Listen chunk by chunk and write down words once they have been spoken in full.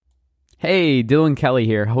Hey, Dylan Kelly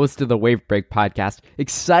here, host of the Wave Break podcast.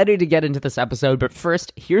 Excited to get into this episode, but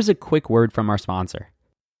first, here's a quick word from our sponsor.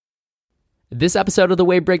 This episode of the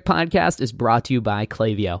Wave Break podcast is brought to you by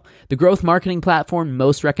Klaviyo, the growth marketing platform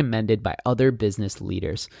most recommended by other business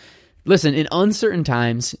leaders. Listen, in uncertain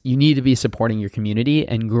times, you need to be supporting your community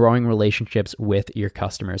and growing relationships with your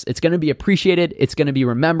customers. It's going to be appreciated, it's going to be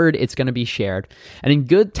remembered, it's going to be shared. And in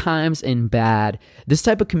good times and bad, this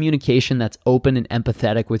type of communication that's open and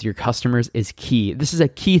empathetic with your customers is key. This is a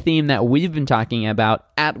key theme that we've been talking about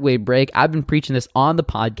at Wave Break. I've been preaching this on the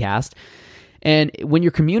podcast. And when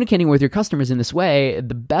you're communicating with your customers in this way,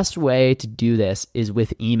 the best way to do this is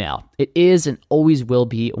with email. It is and always will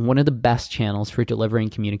be one of the best channels for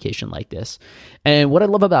delivering communication like this. And what I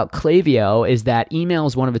love about Klaviyo is that email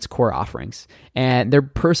is one of its core offerings. And their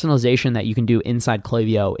personalization that you can do inside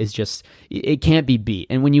Klaviyo is just, it can't be beat.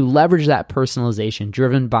 And when you leverage that personalization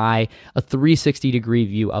driven by a 360-degree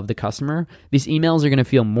view of the customer, these emails are going to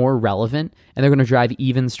feel more relevant and they're going to drive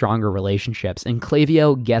even stronger relationships. And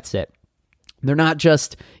Klaviyo gets it. They're not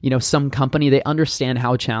just, some company. They understand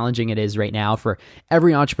how challenging it is right now for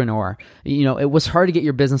every entrepreneur. It was hard to get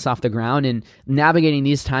your business off the ground, and navigating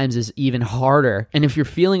these times is even harder. And if you're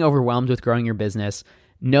feeling overwhelmed with growing your business,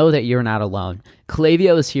 know that you're not alone.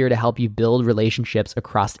 Klaviyo is here to help you build relationships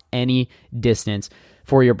across any distance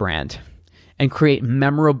for your brand and create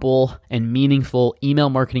memorable and meaningful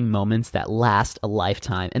email marketing moments that last a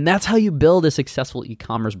lifetime. And that's how you build a successful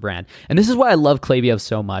e-commerce brand. And this is why I love Klaviyo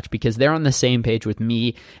so much, because they're on the same page with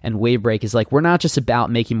me and Wavebreak. Is like, we're not just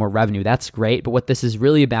about making more revenue. That's great. But what this is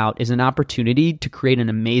really about is an opportunity to create an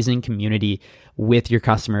amazing community with your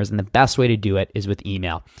customers. And the best way to do it is with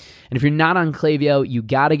email. And if you're not on Klaviyo, you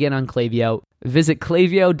got to get on Klaviyo. Visit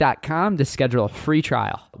klaviyo.com to schedule a free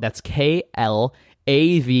trial. That's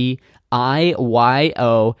KLAVIYO.com.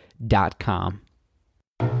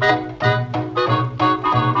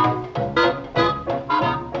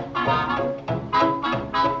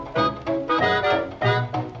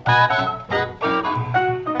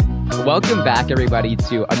 Welcome back, everybody,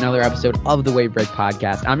 to another episode of the Wave Break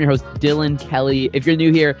podcast. I'm your host, Dylan Kelly. If you're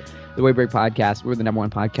new here, the Wave Break podcast, we're the number one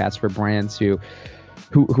podcast for brands who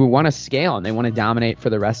want to scale and they want to dominate for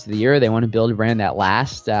the rest of the year. They want to build a brand that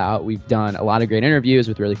lasts. We've done a lot of great interviews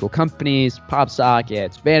with really cool companies,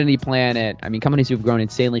 PopSockets, Vanity Planet. Companies who've grown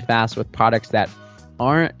insanely fast with products that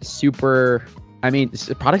aren't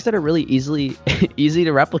products that are really easy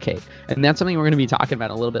to replicate. And that's something we're going to be talking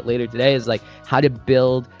about a little bit later today, is like how to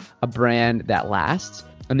build a brand that lasts.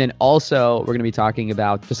 And then also we're going to be talking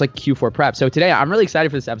about just like Q4 prep. So today I'm really excited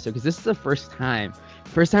for this episode because this is the first time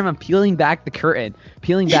I'm peeling back the curtain,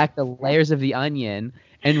 peeling back the layers of the onion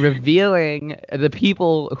and revealing the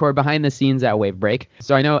people who are behind the scenes at Wave Break.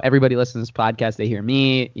 So I know everybody listens to this podcast, they hear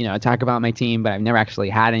me, talk about my team, but I've never actually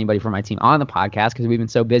had anybody from my team on the podcast because we've been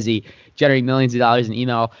so busy generating millions of dollars in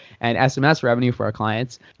email and SMS revenue for our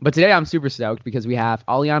clients. But today I'm super stoked because we have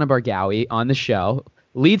Aliana Bargawi on the show,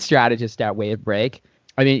 lead strategist at Wave Break.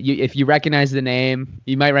 If you recognize the name,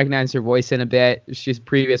 you might recognize her voice in a bit. She's a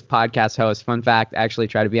previous podcast host. Fun fact, I actually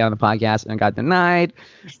tried to be on the podcast and got denied.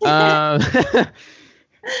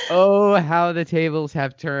 Oh, how the tables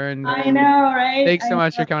have turned. I know, right? Thanks so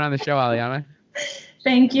much for coming on the show, Aliana.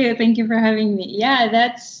 Thank you. Thank you for having me. Yeah,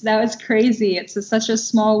 that was crazy. It's such a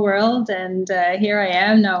small world, and here I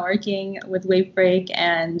am now working with Wave Break,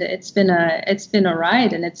 and it's been a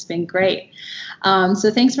ride, and it's been great.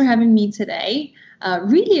 So thanks for having me today.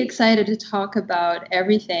 Really excited to talk about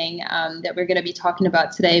everything that we're going to be talking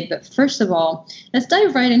about today. But first of all, let's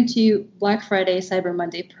dive right into Black Friday, Cyber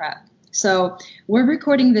Monday prep. So we're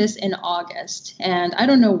recording this in August, and I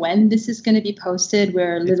don't know when this is going to be posted.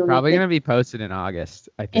 It's probably going to be posted in August,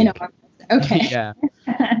 I think. In August. Okay. Yeah.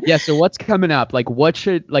 Yeah. So what's coming up?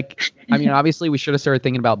 Obviously we should have started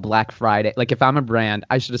thinking about Black Friday. Like if I'm a brand,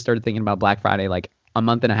 I should have started thinking about Black Friday like a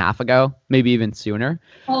month and a half ago, maybe even sooner.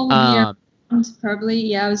 Yeah, probably.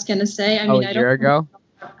 Yeah, I was going to say. A year ago?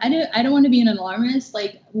 I don't want to be an alarmist.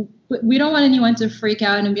 Like we don't want anyone to freak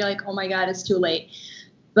out and be like, oh my God, it's too late.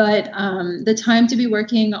 But the time to be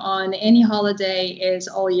working on any holiday is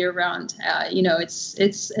all year round.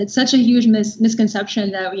 It's such a huge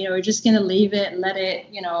misconception that we're just gonna leave it and let it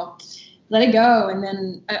go, and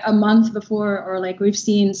then a month before, or like we've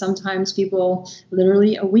seen sometimes people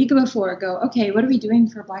literally a week before go, okay, what are we doing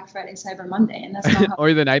for Black Friday, Cyber Monday? And that's not how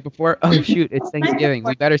or the night before. Oh shoot, it's Thanksgiving.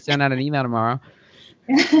 We better send out an email tomorrow.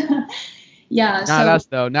 Yeah. Not us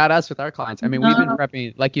though. Not us with our clients. We've been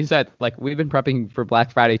prepping, like you said, we've been prepping for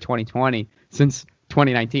Black Friday 2020 since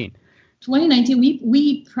 2019. 2019,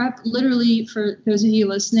 we prep literally, for those of you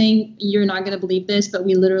listening, you're not going to believe this, but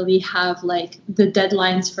we literally have like the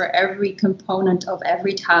deadlines for every component of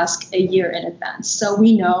every task a year in advance. So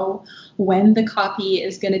we know when the copy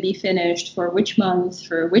is going to be finished for which month,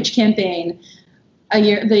 for which campaign,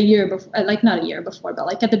 the year before, like not a year before, but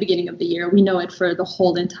like at the beginning of the year, we know it for the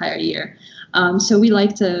whole entire year. So we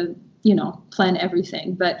like to, plan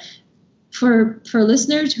everything. But for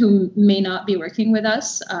listeners who may not be working with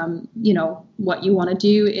us, what you want to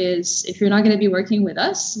do is, if you're not going to be working with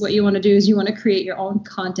us, what you want to do is you want to create your own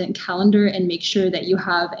content calendar and make sure that you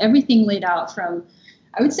have everything laid out from,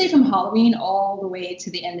 I would say, from Halloween all the way to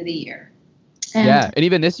the end of the year. And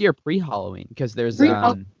even this year pre-Halloween, because there's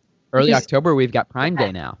early October, we've got Prime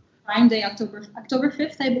Day now. Prime Day, October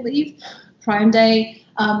 5th, I believe. Prime Day.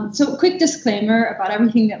 So quick disclaimer about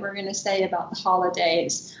everything that we're going to say about the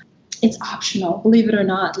holidays. It's optional, believe it or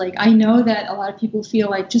not. Like, I know that a lot of people feel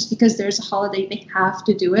like just because there's a holiday, they have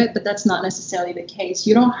to do it, but that's not necessarily the case.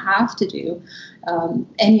 You don't have to do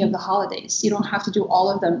any of the holidays. You don't have to do all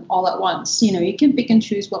of them all at once. You can pick and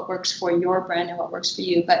choose what works for your brand and what works for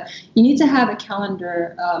you, but you need to have a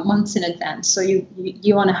calendar months in advance. So you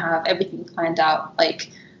want to have everything planned out, like,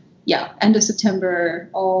 end of September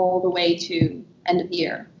all the way to end of the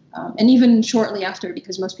year. And even shortly after,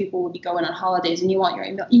 because most people will be going on holidays and you want your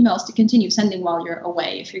emails to continue sending while you're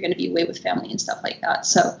away, if you're going to be away with family and stuff like that.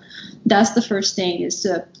 So that's the first thing, is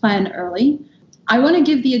to plan early. I want to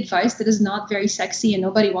give the advice that is not very sexy, and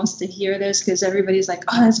nobody wants to hear this because everybody's like,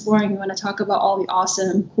 oh, that's boring. You want to talk about all the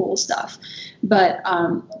awesome, cool stuff. But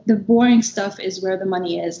the boring stuff is where the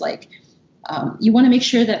money is. Like, you want to make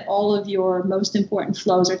sure that all of your most important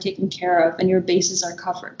flows are taken care of and your bases are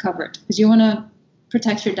covered, because you want to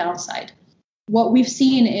protect your downside. What we've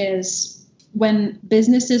seen is when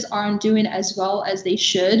businesses aren't doing as well as they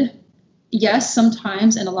should, yes,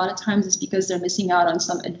 sometimes, and a lot of times it's because they're missing out on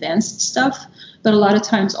some advanced stuff, but a lot of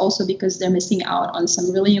times also because they're missing out on some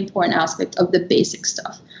really important aspect of the basic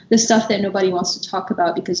stuff, the stuff that nobody wants to talk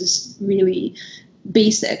about because it's really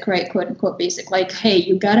basic, right? Quote unquote basic. Like, hey,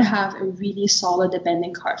 you got to have a really solid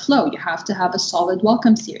abandoned cart flow. You have to have a solid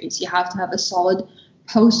welcome series. You have to have a solid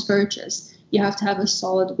post-purchase. You have to have a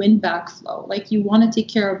solid win-back flow. Like, you want to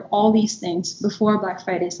take care of all these things before Black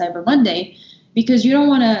Friday, Cyber Monday, because you don't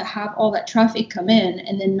want to have all that traffic come in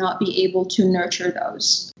and then not be able to nurture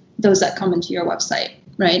those that come into your website,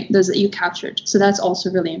 right? Those that you captured. So that's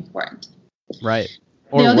also really important. Right.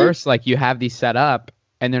 Or worse, like, you have these set up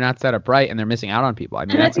and they're not set up right and they're missing out on people. I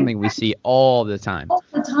mean, that's something we see all the time. All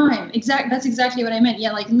the time. That's exactly what I meant.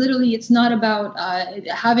 Yeah, like, literally, it's not about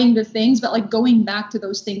having the things, but like going back to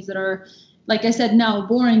those things that are, like I said, now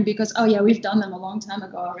boring because, oh yeah, we've done them a long time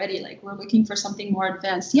ago already. Like, we're looking for something more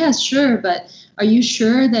advanced. Yes, sure. But are you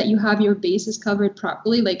sure that you have your bases covered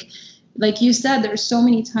properly? Like you said, there's so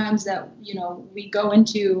many times that, we go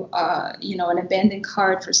into, an abandoned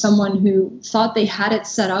cart for someone who thought they had it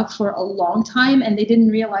set up for a long time and they didn't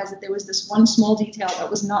realize that there was this one small detail that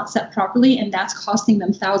was not set properly, and that's costing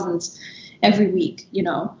them thousands every week,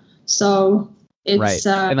 So it's right.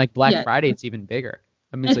 And like Black Friday, it's even bigger.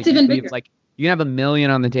 I mean, it's like, even bigger. Like, you can have $1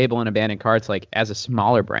 million on the table in abandoned carts, like, as a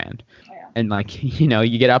smaller brand. Oh, yeah. And like,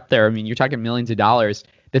 you get up there. I mean, you're talking millions of dollars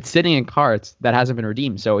that's sitting in carts that hasn't been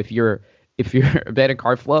redeemed. So if your abandoned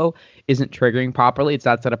cart flow isn't triggering properly, it's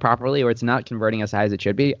not set up properly, or it's not converting as high as it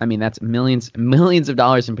should be, I mean, that's millions of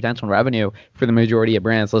dollars in potential revenue for the majority of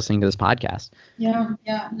brands listening to this podcast. Yeah.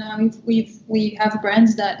 No, we have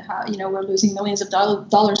brands that we're losing millions of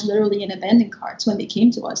dollars literally in abandoned carts. When they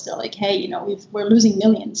came to us, they're like, hey, we're losing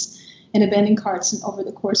millions in abandoned carts over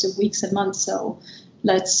the course of weeks and months. So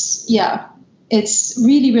it's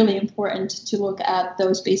really, really important to look at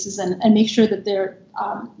those bases and make sure that they're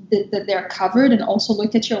covered, and also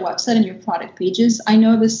look at your website and your product pages. I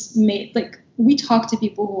know this we talk to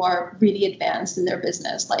people who are really advanced in their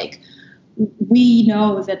business. Like, we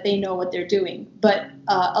know that they know what they're doing, but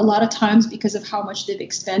a lot of times, because of how much they've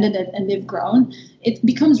expanded and they've grown, it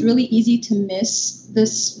becomes really easy to miss the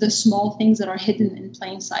small things that are hidden in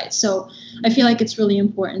plain sight. So I feel like it's really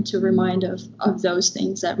important to remind of those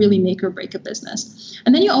things that really make or break a business.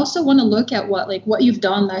 And then you also want to look at what you've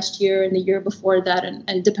done last year and the year before that, and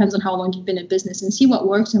it depends on how long you've been in business, and see what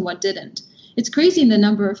worked and what didn't. It's crazy the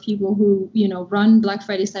number of people who, run Black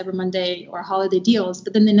Friday, Cyber Monday, or holiday deals,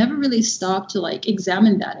 but then they never really stop to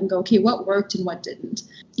examine that and go, okay, what worked and what didn't?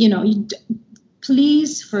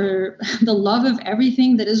 Please, for the love of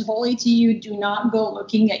everything that is holy to you, do not go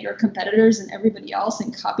looking at your competitors and everybody else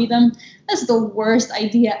and copy them. That's the worst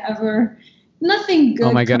idea ever. Nothing good.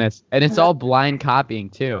 Oh my goodness. And it's all blind copying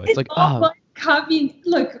too. It's like, blind copying,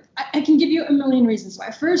 look, I can give you a million reasons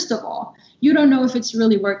why. First of all, you don't know if it's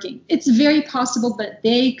really working. It's very possible that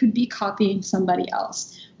they could be copying somebody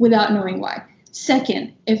else without knowing why.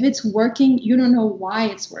 Second, if it's working, you don't know why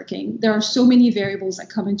it's working. There are so many variables that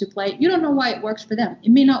come into play. You don't know why it works for them.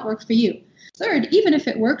 It may not work for you. Third, even if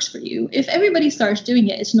it works for you, if everybody starts doing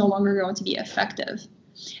it, it's no longer going to be effective.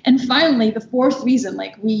 And finally, the fourth reason,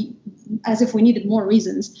 as if we needed more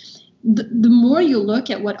reasons, the more you look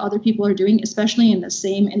at what other people are doing, especially in the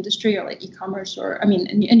same industry or like e-commerce or,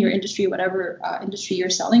 in your industry, whatever industry you're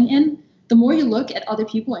selling in, the more you look at other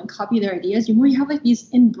people and copy their ideas, the more you have like these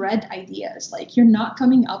inbred ideas. Like you're not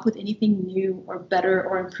coming up with anything new or better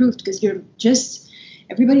or improved because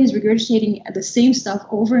everybody is regurgitating the same stuff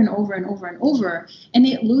over and over and over and over, and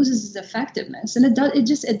it loses its effectiveness, and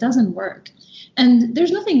it doesn't work. And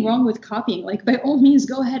there's nothing wrong with copying. Like by all means,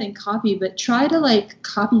 go ahead and copy, but try to like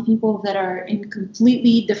copy people that are in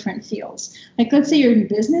completely different fields. Like let's say you're in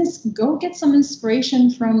business, go get some inspiration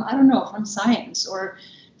from, I don't know, from science or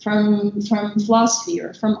from philosophy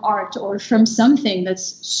or from art or from something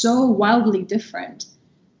that's so wildly different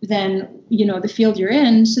than, the field you're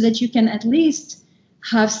in, so that you can at least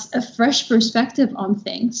have a fresh perspective on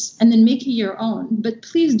things and then make it your own. But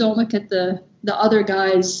please don't look at the other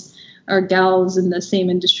guys or gals in the same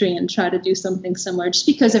industry and try to do something similar just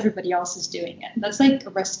because everybody else is doing it. That's like a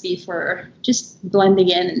recipe for just blending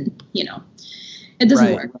in and, it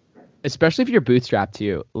doesn't work. Especially if you're bootstrapped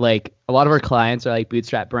too. Like a lot of our clients are like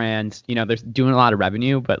bootstrap brands, they're doing a lot of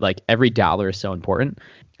revenue, but like every dollar is so important.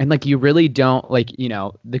 And like you really don't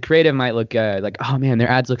the creative might look good. Like, oh man, their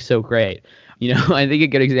ads look so great. I think a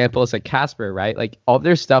good example is like Casper, right? Like all of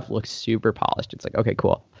their stuff looks super polished. It's like, okay,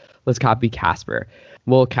 cool. Let's copy Casper.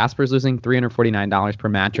 Well, Casper's losing $349 per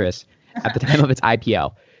mattress at the time of its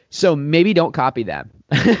IPO. So maybe don't copy them.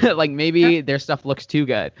 Like maybe their stuff looks too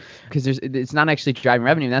good because it's not actually driving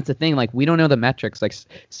revenue. And that's the thing. Like we don't know the metrics. Like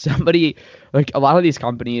a lot of these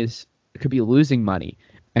companies could be losing money.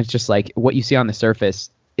 And it's just like what you see on the surface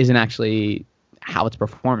isn't actually how it's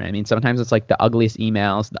performing. I mean, sometimes it's like the ugliest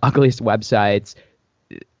emails, the ugliest websites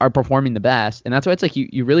are performing the best. And that's why it's like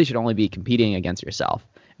you really should only be competing against yourself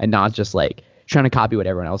and not just like trying to copy what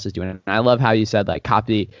everyone else is doing. And I love how you said like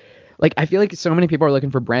copy. Like I feel like so many people are looking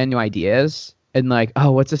for brand new ideas and like,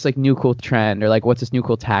 oh, what's this like new cool trend or like what's this new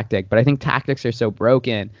cool tactic? But I think tactics are so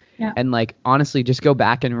broken. Yeah. And like honestly, just go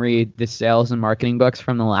back and read the sales and marketing books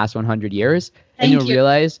from the last 100 years and you'll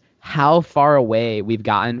realize how far away we've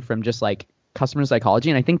gotten from just like customer psychology.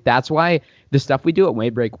 And I think that's why the stuff we do at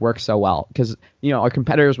Wavebreak works so well because our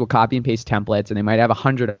competitors will copy and paste templates and they might have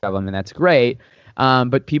 100 of them and that's great.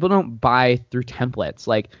 But people don't buy through templates.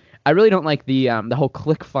 Like I really don't like the whole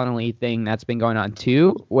click funnel-y thing that's been going on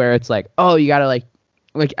too, where it's like, oh, you gotta like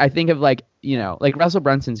I think of like Russell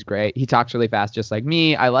Brunson's great. He talks really fast, just like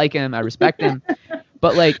me. I like him. I respect him.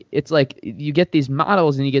 But like it's like you get these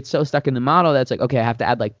models and you get so stuck in the model that's like, okay, I have to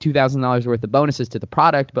add like $2,000 worth of bonuses to the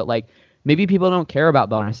product, but like maybe people don't care about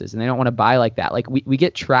bonuses and they don't want to buy like that. Like we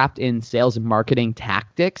get trapped in sales and marketing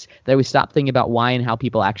tactics that we stop thinking about why and how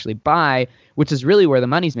people actually buy, which is really where the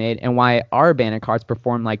money's made and why our abandoned carts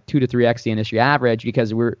perform like 2 to 3x the industry average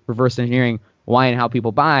because we're reverse engineering why and how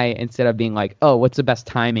people buy instead of being like, oh, what's the best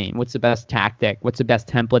timing? What's the best tactic? What's the best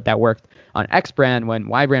template that worked on X brand when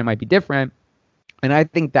Y brand might be different? And I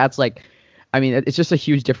think that's like, it's just a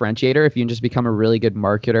huge differentiator if you can just become a really good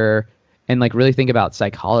marketer and like really think about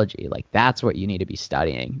psychology. Like that's what you need to be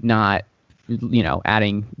studying, not,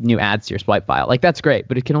 adding new ads to your swipe file. Like that's great,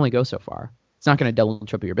 but it can only go so far. It's not going to double and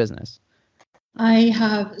triple your business. I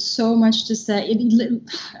have so much to say.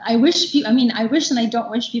 I wish and I don't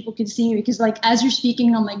wish people could see me because like as you're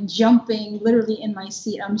speaking, I'm like jumping literally in my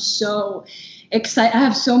seat. I'm so excited. I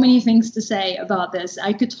have so many things to say about this.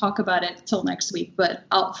 I could talk about it till next week, but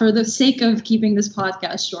for the sake of keeping this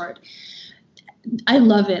podcast short, I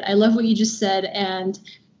love it. I love what you just said. And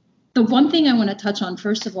the one thing I want to touch on,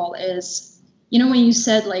 first of all, is, when you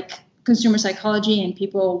said like consumer psychology and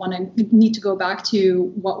people need to go back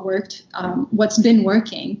to what worked, what's been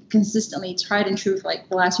working consistently, tried and true for like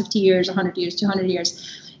the last 50 years, 100 years, 200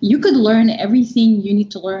 years. You could learn everything you need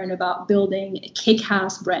to learn about building a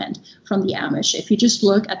kick-ass brand from the Amish if you just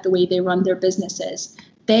look at the way they run their businesses.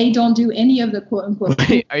 They don't do any of the quote unquote.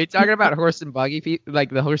 Wait, are you talking about horse and buggy,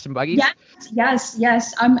 like the horse and buggies?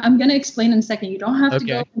 Yes. I'm gonna explain in a second. You don't have to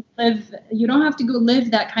go live. You don't have to go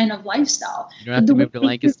live that kind of lifestyle. You don't have to move to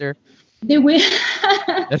Lancaster.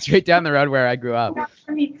 That's right down the road where I grew up.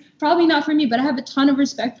 Probably not for me, but I have a ton of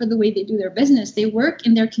respect for the way they do their business. They work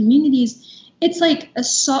in their communities. It's like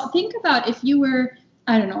think about if you were,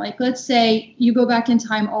 I don't know, like let's say you go back in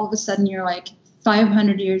time, all of a sudden you're like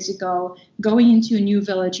 500 years ago, going into a new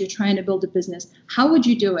village, you're trying to build a business. How would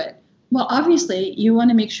you do it? Well, obviously, you want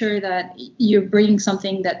to make sure that you're bringing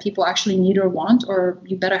something that people actually need or want, or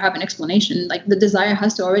you better have an explanation. Like the desire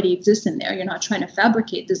has to already exist in there. You're not trying to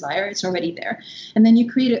fabricate desire. It's already there. And then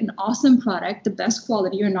you create an awesome product, the best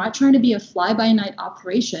quality. You're not trying to be a fly-by-night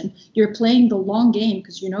operation. You're playing the long game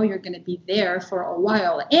because you know you're going to be there for a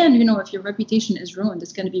while. And you know if your reputation is ruined,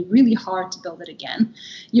 it's going to be really hard to build it again.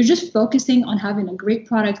 You're just focusing on having a great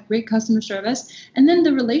product, great customer service. And then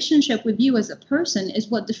the relationship with you as a person is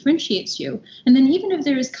what differentiates you. And then even if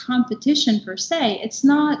there is competition per se, it's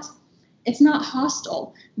not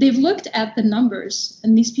hostile. They've looked at the numbers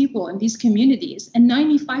and these people in these communities, and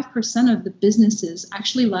 95% of the businesses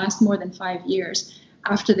actually last more than 5 years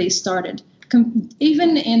after they started,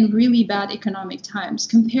 even in really bad economic times.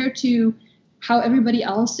 Compared to how everybody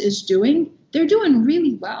else is doing, they're doing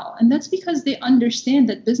really well. And that's because they understand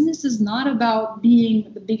that business is not about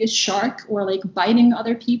being the biggest shark or like biting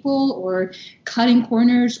other people or cutting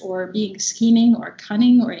corners or being scheming or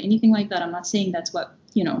cunning or anything like that. I'm not saying that's what,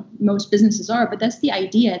 you know, most businesses are, but that's the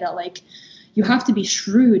idea that like you have to be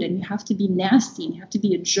shrewd and you have to be nasty and you have to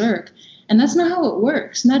be a jerk. And that's not how it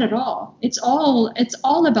works, not at all. It's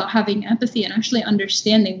all about having empathy and actually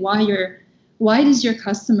understanding why does your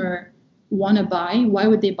customer want to buy? Why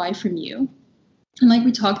would they buy from you? And like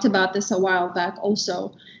we talked about this a while back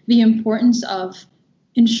also, the importance of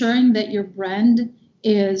ensuring that your brand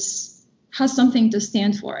has something to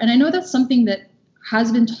stand for. And I know that's something that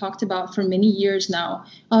has been talked about for many years now.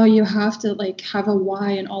 Oh, you have to like have a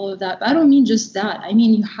why and all of that. But I don't mean just that. I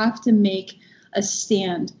mean, you have to make a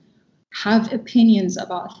stand, have opinions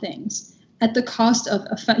about things at the cost of,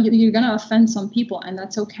 you're going to offend some people, and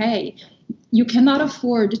that's okay. You cannot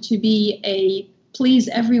afford to be a please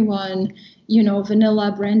everyone, you know,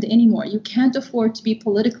 vanilla brand anymore. You can't afford to be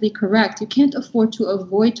politically correct. You can't afford to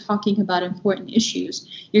avoid talking about important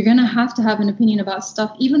issues. You're going to have an opinion about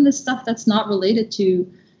stuff, even the stuff that's not related to,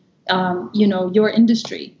 you know, your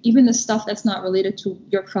industry, even the stuff that's not related to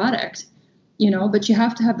your product, you know, but you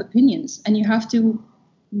have to have opinions, and you have to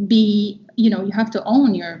be, you know, you have to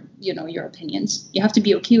own your, you know, your opinions. You have to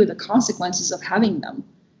be okay with the consequences of having them.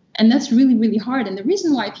 And that's really, really hard. And the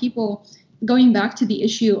reason why people, going back to the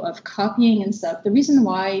issue of copying and stuff, the reason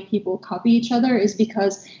why people copy each other is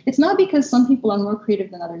because it's not because some people are more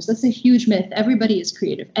creative than others. That's a huge myth. Everybody is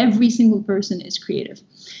creative. Every single person is creative.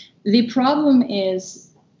 The problem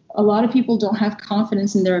is a lot of people don't have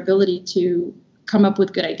confidence in their ability to come up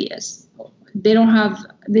with good ideas. They don't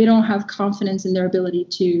have confidence in their ability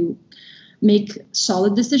to make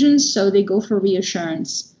solid decisions, so they go for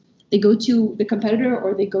reassurance. They go to the competitor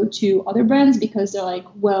or they go to other brands because they're like,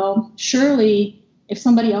 well, surely if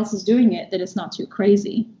somebody else is doing it, that it's not too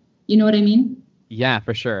crazy. You know what I mean? Yeah,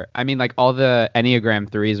 for sure. I mean, like all the Enneagram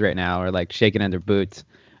 3s right now are like shaking in their boots,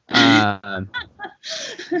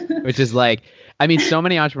 which is like, I mean, so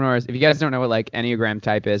many entrepreneurs, if you guys don't know what like Enneagram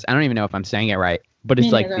type is, I don't even know if I'm saying it right, but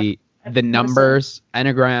it's like the numbers,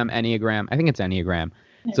 Enneagram. I think it's Enneagram.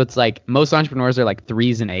 Yeah. So it's like most entrepreneurs are like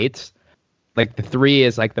 3s and 8s. Like the 3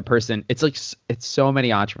 is like the person, it's like, it's so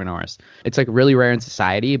many entrepreneurs. It's like really rare in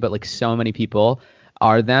society, but like so many people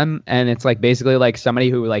are them. And it's like basically like somebody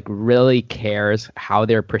who like really cares how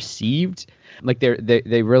they're perceived. Like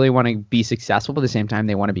they really want to be successful, but at the same time,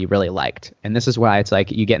 they want to be really liked. And this is why it's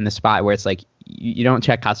like you get in the spot where it's like you don't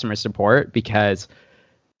check customer support because,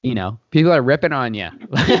 you know, people are ripping on you.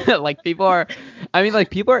 Like people are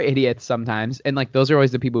idiots sometimes. And like, those are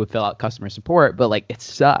always the people who fill out customer support, but like, it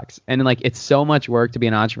sucks. And like, it's so much work to be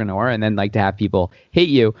an entrepreneur and then like to have people hate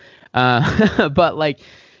you. But like,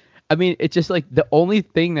 I mean, it's just like the only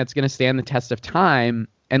thing that's going to stand the test of time.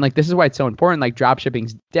 And like, this is why it's so important. Like drop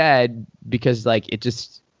shipping's dead because like,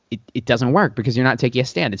 it doesn't work because you're not taking a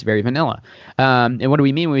stand. It's very vanilla. And what do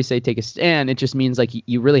we mean when we say take a stand? It just means like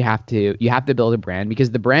you really have to build a brand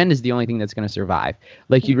because the brand is the only thing that's going to survive.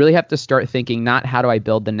 Like you really have to start thinking not how do I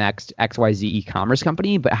build the next XYZ e-commerce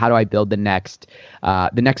company, but how do I build the next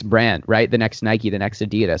brand, right? The next Nike, the next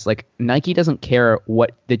Adidas. Like Nike doesn't care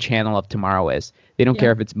what the channel of tomorrow is. They don't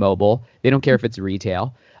care if it's mobile. They don't care if it's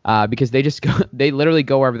retail. Because they literally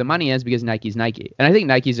go wherever the money is because Nike's Nike. And I think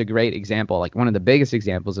Nike's a great example, like one of the biggest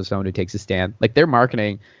examples of someone who takes a stand. Like their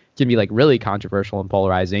marketing can be like really controversial and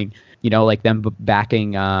polarizing, you know, like them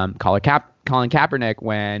backing Colin Kaepernick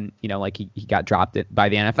when, you know, like he got dropped by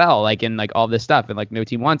the NFL, like in like all this stuff and like no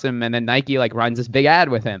team wants him. And then Nike like runs this big ad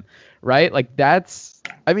with him, right? Like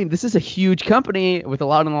I mean, this is a huge company with a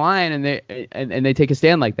lot on the line and they take a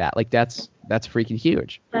stand like that. Like that's freaking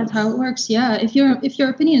huge. That's how it works. Yeah. If your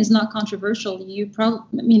opinion is not controversial, you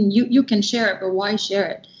can share it, but why share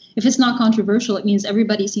it? If it's not controversial, it means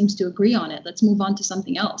everybody seems to agree on it. Let's move on to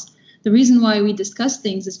something else. The reason why we discuss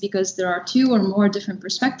things is because there are two or more different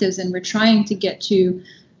perspectives, and we're trying to get to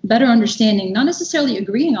better understanding, not necessarily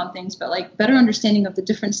agreeing on things, but like better understanding of the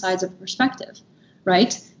different sides of perspective,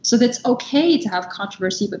 right? So that's okay to have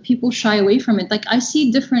controversy, but people shy away from it. Like I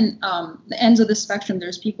see different ends of the spectrum.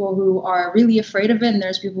 There's people who are really afraid of it, and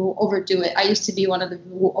there's people who overdo it. I used to be one of the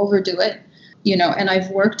who overdo it, and I've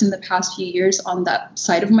worked in the past few years on that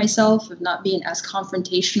side of myself, of not being as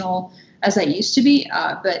confrontational as I used to be.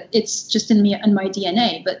 But it's just in me and my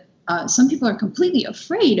DNA. But some people are completely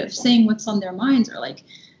afraid of saying what's on their minds, or like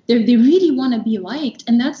they really want to be liked,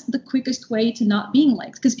 and that's the quickest way to not being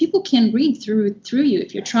liked, because people can read through you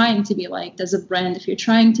if you're trying to be liked as a brand, if you're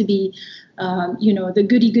trying to be the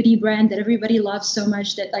goody brand that everybody loves so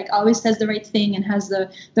much, that like always says the right thing and has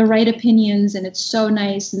the right opinions, and it's so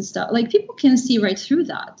nice and stuff. Like people can see right through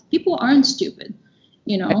that. People aren't stupid.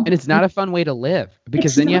 And it's not a fun way to live,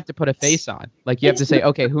 because then you have to put a face on. Like you have to say,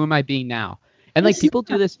 okay, who am I being now? And like people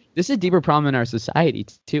do this. This is a deeper problem in our society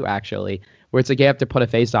too, actually, where it's like you have to put a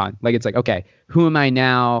face on. Like it's like, okay, who am I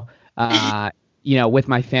now? With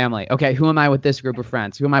my family. Okay, who am I with this group of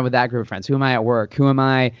friends? Who am I with that group of friends? Who am I at work? Who am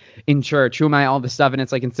I in church? Who am I all this stuff? And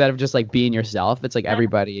it's like, instead of just like being yourself, it's like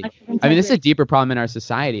everybody. I mean, this is a deeper problem in our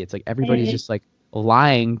society. It's like everybody's just like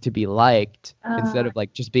lying to be liked instead of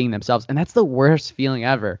like just being themselves, and that's the worst feeling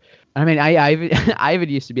ever. I mean, I even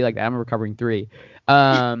used to be like that. I'm a recovering 3.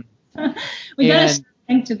 We gotta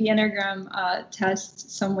link to the Enneagram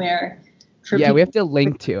test somewhere. We have to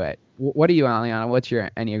link to it. What are you, Aliana? What's your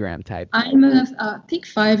Enneagram type? I'm I think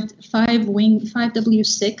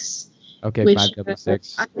 5W6. Okay,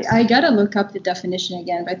 5W6. I gotta look up the definition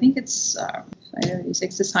again, but I think it's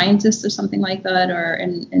 5W6, a scientist or something like that, or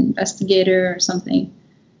an investigator or something.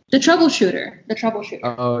 The troubleshooter.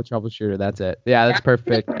 Oh, troubleshooter. That's it. Yeah, that's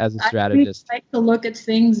perfect as a strategist. I like to look at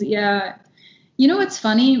things. Yeah. You know what's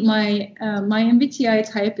funny? My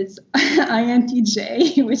MBTI type is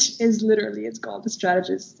INTJ, which is literally, it's called the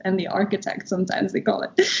strategist and the architect. Sometimes they call it.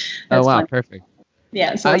 That's wow, funny. Perfect.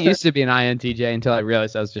 Yeah. So I used to be an INTJ until I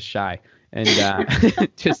realized I was just shy and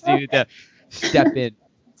just needed to step in.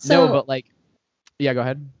 So, no, but like, yeah, go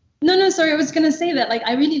ahead. No, sorry. I was going to say that, like,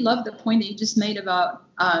 I really love the point that you just made about,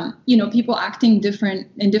 people acting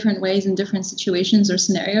in different ways in different situations or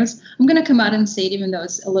scenarios. I'm going to come out and say it, even though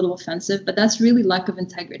it's a little offensive, but that's really lack of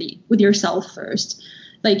integrity with yourself first.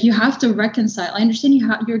 Like, you have to reconcile. I understand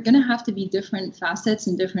you're going to have to be different facets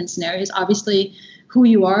in different scenarios. Obviously, who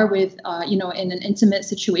you are with, in an intimate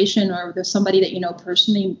situation or with somebody that you know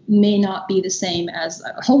personally may not be the same as,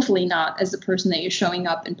 hopefully not, as the person that you're showing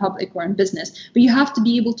up in public or in business. But you have to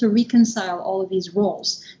be able to reconcile all of these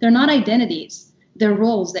roles. They're not identities. They're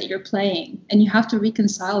roles that you're playing, and you have to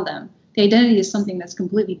reconcile them. The identity is something that's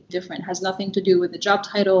completely different, has nothing to do with the job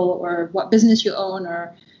title or what business you own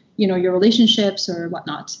or your relationships or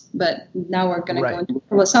whatnot. But now we're going to go into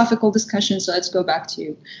philosophical discussion. So let's go back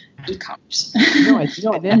to e-commerce.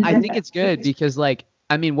 I think it's good because, like,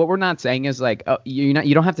 I mean, what we're not saying is like, you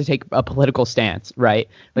don't have to take a political stance, right?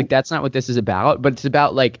 Like, that's not what this is about. But it's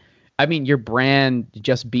about, like, I mean, your brand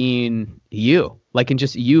just being you, like, and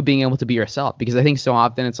just you being able to be yourself. Because I think so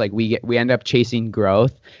often it's like we end up chasing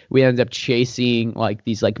growth. We end up chasing like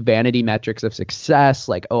these like vanity metrics of success.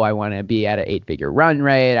 Like, oh, I want to be at an 8-figure run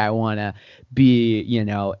rate. I want to be,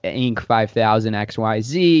 Inc. 5,000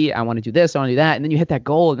 XYZ. I want to do this. I want to do that. And then you hit that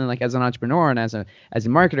goal. And then, like, as an entrepreneur and as a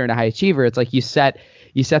marketer and a high achiever, it's like you set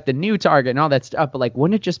the new target and all that stuff. But like,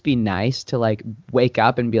 wouldn't it just be nice to like wake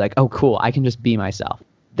up and be like, oh, cool, I can just be myself?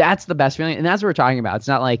 That's the best feeling. And that's what we're talking about. It's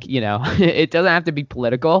not like, it doesn't have to be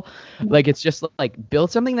political. Like, it's just like build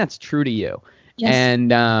something that's true to you. Yes.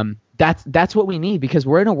 And that's what we need, because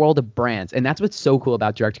we're in a world of brands. And that's what's so cool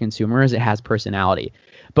about direct to consumer is it has personality.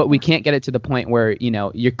 But we can't get it to the point where,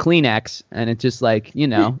 you're Kleenex and it's just like,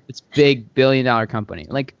 it's big billion-dollar company.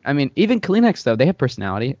 Like, I mean, even Kleenex, though, they have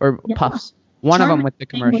personality, or Puffs. One of them with the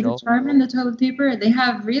commercial. With the Charmin, the toilet paper, they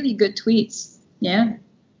have really good tweets. Yeah.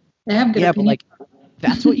 They have good opinions. But like,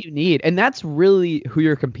 that's what you need. And that's really who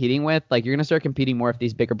you're competing with. Like, you're going to start competing more with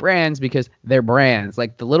these bigger brands because they're brands.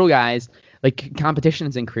 Like, the little guys, like, competition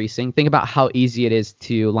is increasing. Think about how easy it is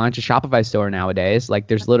to launch a Shopify store nowadays. Like,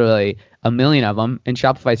 there's literally a million of them. And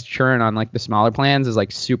Shopify's churn on, like, the smaller plans is,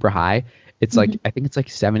 like, super high. It's like, I think it's like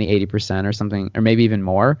 70-80% or something, or maybe even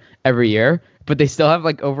more every year. But they still have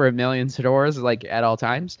like over 1 million stores, like, at all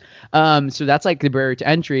times. So that's like the barrier to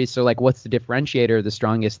entry. So like, what's the differentiator, the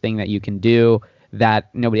strongest thing that you can do that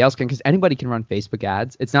nobody else can? Because anybody can run Facebook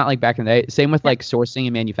ads. It's not like back in the day. Same with like sourcing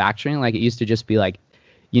and manufacturing. Like, it used to just be like,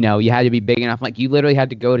 you had to be big enough. Like you literally had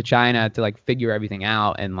to go to China to like figure everything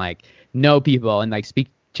out and like know people and like speak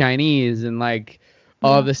Chinese and like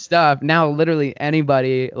all Yeah. this stuff. Now literally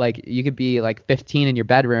anybody, like you could be like 15 in your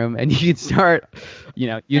bedroom and you could start, you'd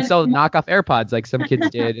And sell knockoff AirPods like some kids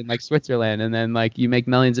did in like Switzerland, and then like you make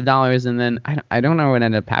millions of dollars, and then I don't know what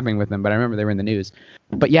ended up happening with them, but I remember they were in the news.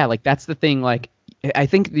 But yeah, like that's the thing. Like I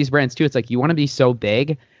think these brands too, it's like you want to be so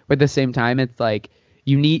big, but at the same time it's like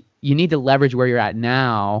you need to leverage where you're at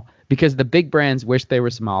now, because the big brands wish they were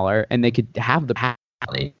smaller and they could have the power,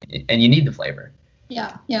 and you need the flavor.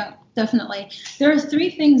 Yeah, definitely. There are three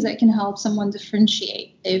things that can help someone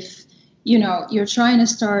differentiate. If you're trying to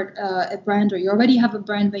start a brand, or you already have a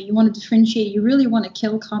brand but you want to differentiate, you really want to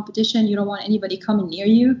kill competition, you don't want anybody coming near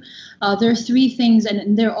you. There are three things,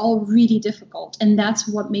 and they're all really difficult, and that's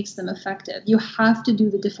what makes them effective. You have to do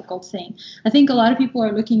the difficult thing. I think a lot of people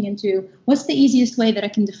are looking into what's the easiest way that I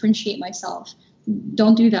can differentiate myself.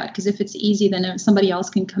 Don't do that, because if it's easy, then somebody else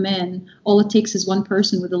can come in. All it takes is one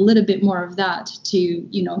person with a little bit more of that to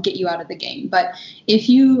get you out of the game. But if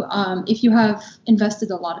you have invested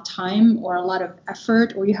a lot of time or a lot of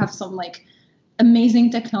effort, or you have some like amazing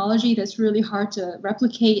technology that's really hard to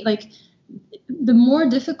replicate, like the more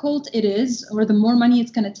difficult it is, or the more money it's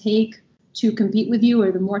going to take to compete with you, or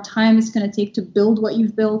the more time it's going to take to build what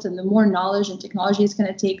you've built, and the more knowledge and technology it's going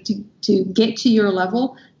to take to get to your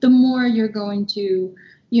level, the more you're going to,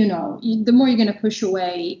 the more you're going to push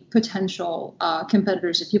away potential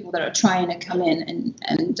competitors, or people that are trying to come in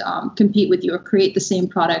and compete with you or create the same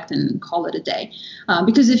product and call it a day.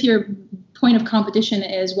 Because if your point of competition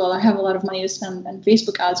is, well, I have a lot of money to spend on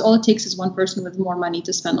Facebook ads, all it takes is one person with more money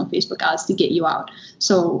to spend on Facebook ads to get you out.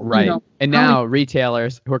 So, right. And now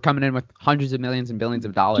retailers who are coming in with hundreds of millions and billions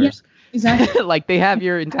of dollars, exactly. like they have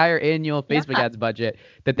your entire annual Facebook ads budget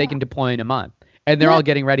that they can deploy in a month. And they're all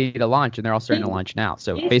getting ready to launch, and they're all starting to launch now.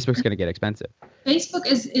 So Facebook's going to get expensive. Facebook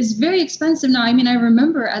is very expensive now. I mean, I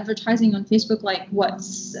remember advertising on Facebook like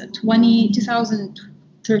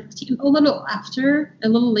 2013, a little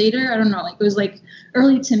later. I don't know. Like it was like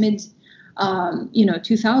early to mid,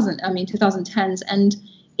 2010s, and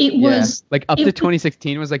it was like up to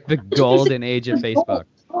 2016 was like the golden age of Facebook.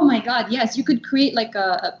 Oh my God, yes. You could create like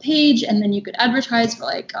a page, and then you could advertise for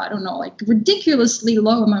like, I don't know, like ridiculously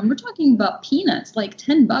low amount. We're talking about peanuts, like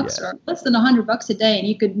 $10 or less than $100 a day. And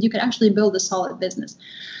you could actually build a solid business.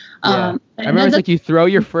 I remember it's like you throw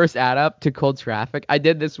your first ad up to cold traffic. I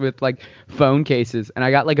did this with like phone cases, and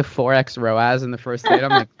I got like a 4x ROAS in the first day.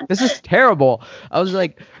 I'm like, this is terrible. I was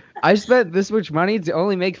like, I spent this much money to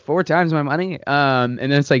only make 4 times my money. And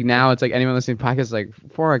then it's like now it's like anyone listening to podcasts is like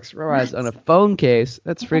 4x ROAS on a phone case.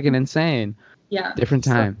 That's freaking insane. Yeah. Different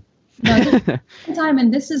time. Different time.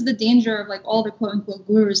 And this is the danger of like all the quote unquote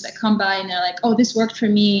gurus that come by and they're like, oh, this worked for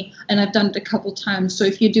me and I've done it a couple times. So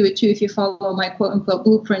if you do it too, if you follow my quote unquote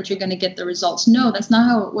blueprint, you're going to get the results. No, that's not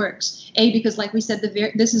how it works. Because like we said,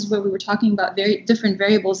 this is where we were talking about very different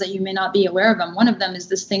variables that you may not be aware of. And one of them is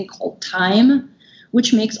this thing called time,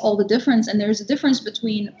 which makes all the difference. And there's a difference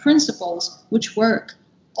between principles, which work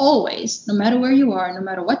always, no matter where you are, no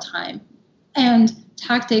matter what time, and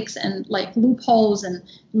tactics and like loopholes and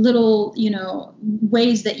little,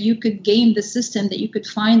 ways that you could game the system, that you could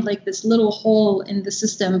find like this little hole in the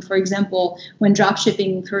system. For example, when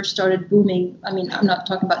dropshipping first started booming, I mean, I'm not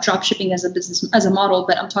talking about dropshipping as a business, as a model,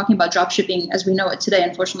 but I'm talking about dropshipping as we know it today.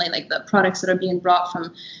 Unfortunately, like the products that are being brought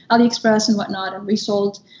from AliExpress and whatnot and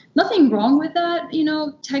resold. Nothing wrong with that,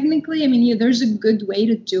 technically. I mean, there's a good way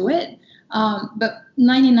to do it. But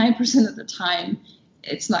 99% of the time,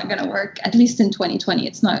 it's not going to work, at least in 2020.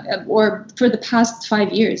 It's not, or for the past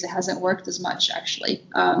 5 years, it hasn't worked as much, actually.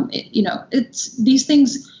 These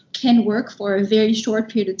things can work for a very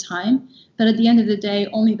short period of time, but at the end of the day,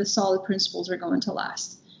 only the solid principles are going to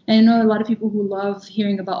last. And I know a lot of people who love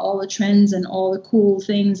hearing about all the trends and all the cool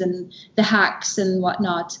things and the hacks and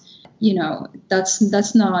whatnot.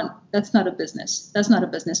 That's not a business. That's not a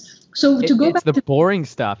business. So to go back to the boring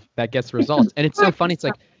stuff that gets results. And it's so funny.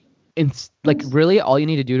 It's like really all you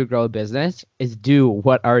need to do to grow a business is do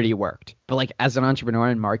what already worked. But like as an entrepreneur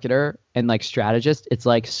and marketer and like strategist, it's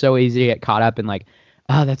like so easy to get caught up in like,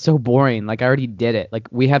 oh, that's so boring. Like I already did it. Like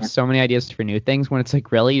we have so many ideas for new things when it's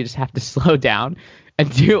like really you just have to slow down and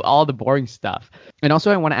do all the boring stuff. And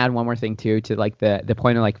also I want to add one more thing too, to like the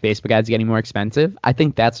point of like Facebook ads getting more expensive. I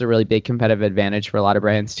think that's a really big competitive advantage for a lot of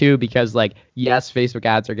brands too, because like, yes, Facebook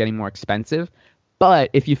ads are getting more expensive, but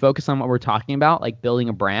if you focus on what we're talking about, like building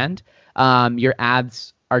a brand, your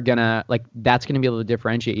ads are gonna that's gonna be able to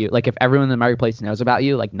differentiate you. Like if everyone in the marketplace knows about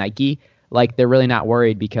you, like Nike, like they're really not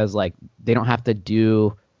worried because like they don't have to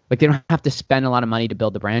do Like they don't have to spend a lot of money to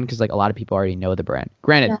build the brand because like a lot of people already know the brand.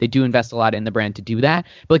 Granted, they do invest a lot in the brand to do that.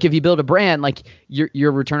 But like if you build a brand, like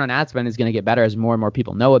your return on ad spend is going to get better as more and more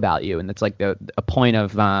people know about you. And that's like a point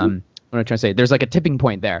of what I'm trying to say. There's like a tipping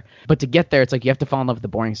point there. But to get there, it's like you have to fall in love with the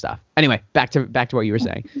boring stuff. Anyway, back to what you were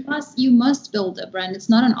saying. You must build a brand. It's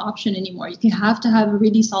not an option anymore. You have to have a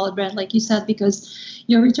really solid brand, like you said, because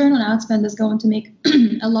your return on ad spend is going to make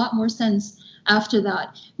a lot more sense after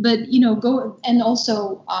that. But go, and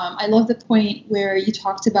also I love the point where you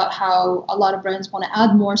talked about how a lot of brands want to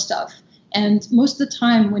add more stuff, and most of the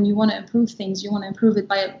time when you want to improve things, you want to improve it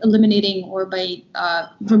by eliminating or by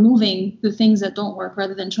removing the things that don't work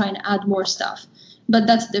rather than trying to add more stuff. But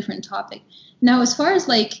that's a different topic. Now, as far as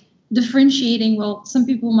like differentiating, well, some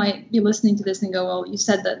people might be listening to this and go, well, you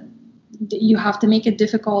said that you have to make it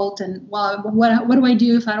difficult, and well, what do I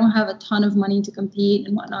do if I don't have a ton of money to compete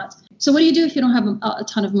and whatnot? So what do you do if you don't have a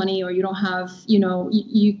ton of money, or you don't have,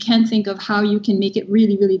 you can't think of how you can make it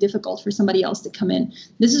really, really difficult for somebody else to come in?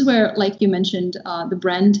 This is where, like you mentioned, the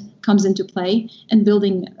brand comes into play, and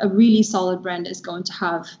building a really solid brand is going to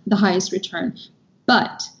have the highest return.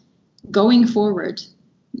 But going forward,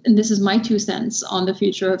 and this is my 2 cents on the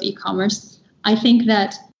future of e-commerce, I think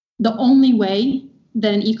that the only way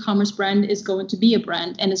that an e-commerce brand is going to be a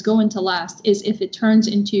brand and is going to last is if it turns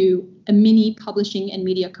into a mini publishing and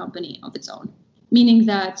media company of its own. Meaning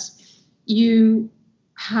that you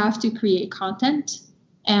have to create content,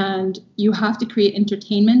 and you have to create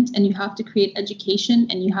entertainment, and you have to create education,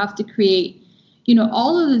 and you have to create,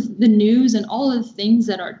 all of the news and all of the things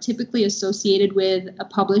that are typically associated with a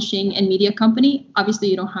publishing and media company. Obviously,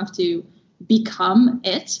 you don't have to become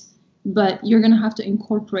it, but you're going to have to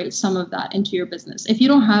incorporate some of that into your business. If you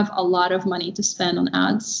don't have a lot of money to spend on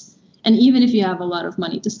ads, and even if you have a lot of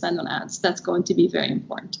money to spend on ads, that's going to be very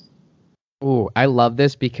important. Oh, I love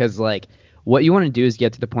this because like what you want to do is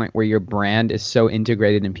get to the point where your brand is so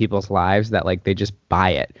integrated in people's lives that like they just buy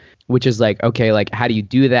it, which is like, okay, like how do you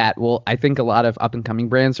do that? Well, I think a lot of up and coming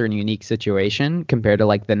brands are in a unique situation compared to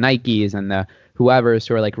like the Nikes and the whoever's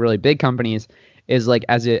who are like really big companies. Is like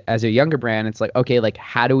as a younger brand, it's like, okay, like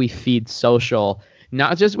how do we feed social,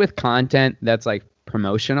 not just with content that's like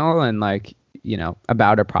promotional and like,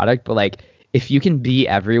 about a product, but like if you can be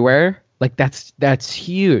everywhere, like that's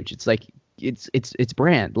huge. It's like it's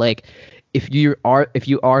brand. Like if you are the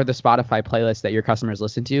Spotify playlist that your customers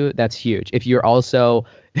listen to, that's huge. If you're also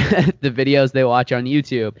the videos they watch on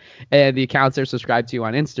YouTube and the accounts they're subscribed to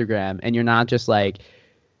on Instagram, and you're not just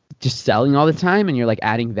selling all the time and you're like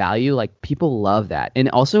adding value, like people love that. And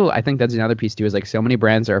also I think that's another piece too, is like so many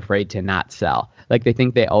brands are afraid to not sell. Like they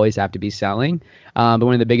think they always have to be selling. But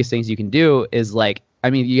one of the biggest things you can do is like,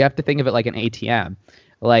 you have to think of it like an ATM.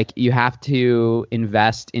 Like you have to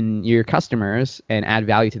invest in your customers and add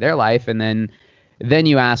value to their life. And then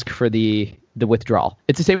you ask for the withdrawal.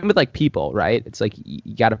 It's the same with like people, right? It's like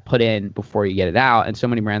you got to put in before you get it out. And so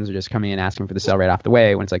many brands are just coming in asking for the sale right off the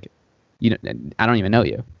way when it's like, I don't even know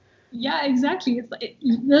you. Yeah, exactly. It's like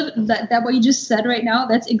that what you just said right now,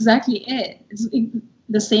 that's exactly it. It's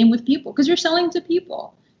the same with people, because you're selling to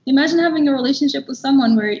people. Imagine having a relationship with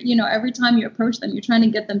someone where, every time you approach them, you're trying to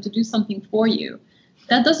get them to do something for you.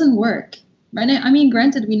 That doesn't work, right?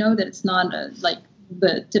 Granted, we know that it's not like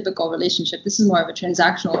the typical relationship. This is more of a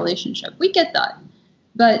transactional relationship. We get that.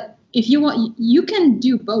 But if you want, you can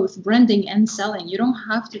do both branding and selling. You don't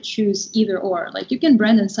have to choose either or. Like you can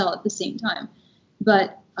brand and sell at the same time.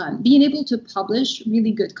 But being able to publish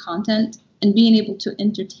really good content and being able to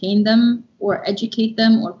entertain them or educate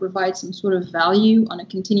them or provide some sort of value on a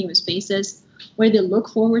continuous basis where they look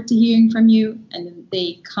forward to hearing from you and then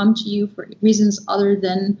they come to you for reasons other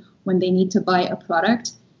than when they need to buy a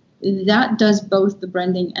product, that does both the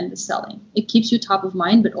branding and the selling. It keeps you top of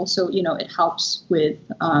mind, but also, it helps with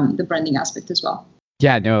the branding aspect as well.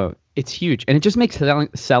 Yeah, no, it's huge. And it just makes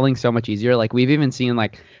selling so much easier. Like we've even seen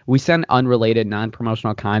like we send unrelated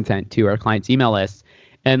non-promotional content to our clients' email lists.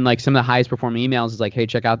 And like some of the highest performing emails is like, hey,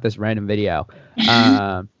 check out this random video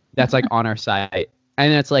that's like on our site.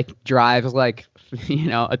 And it's like drives like,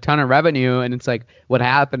 a ton of revenue. And it's like, what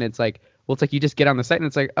happened? It's like, well, it's like you just get on the site and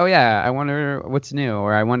it's like, oh yeah, I wonder what's new,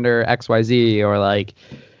 or I wonder XYZ, or like,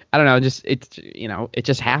 I don't know, it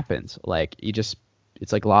just happens. Like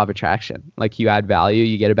it's like law of attraction. Like you add value,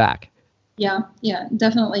 you get it back. Yeah,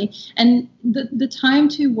 definitely. And the time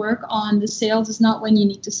to work on the sales is not when you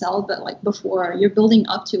need to sell, but like before you're building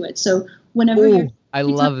up to it. So whenever I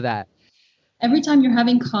love that. Every time you're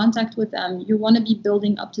having contact with them, you want to be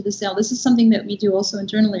building up to the sale. This is something that we do also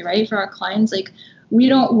internally, right? For our clients, like we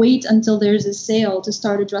don't wait until there's a sale to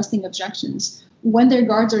start addressing objections. when their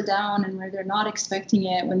guards are down and where they're not expecting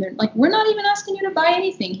it, when they're like, we're not even asking you to buy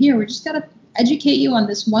anything here. We're just gotta educate you on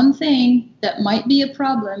this one thing that might be a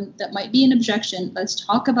problem, that might be an objection. Let's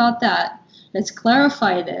talk about that. Let's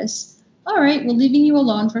clarify this. All right, we're leaving you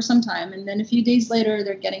alone for some time. And then a few days later,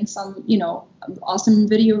 they're getting some, awesome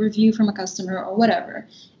video review from a customer or whatever.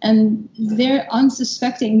 And they're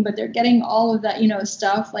unsuspecting, but they're getting all of that,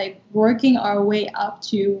 stuff, like working our way up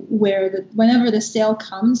to where whenever the sale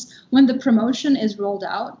comes, when the promotion is rolled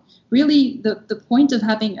out, really the point of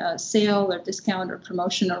having a sale or discount or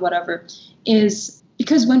promotion or whatever is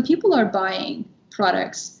because when people are buying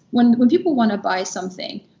products, when people want to buy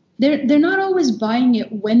something, they're not always buying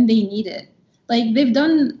it when they need it. Like they've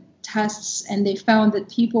done tests and they found that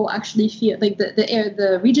people actually feel like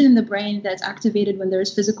the region in the brain that's activated when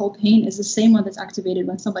there's physical pain is the same one that's activated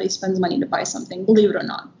when somebody spends money to buy something, believe it or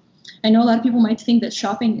not. I know a lot of people might think that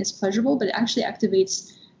shopping is pleasurable, but it actually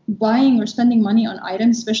activates buying or spending money on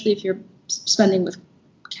items, especially if you're spending with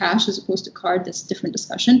cash as opposed to card. That's a different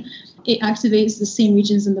discussion. It activates the same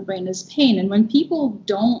regions in the brain as pain. And when people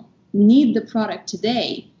don't need the product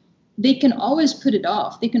today, they can always put it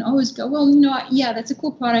off. They can always go, well, yeah, that's a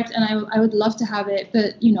cool product and I would love to have it,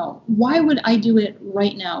 but why would I do it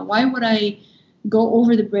right now? Why would I go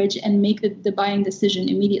over the bridge and make the buying decision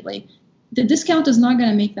immediately? The discount is not going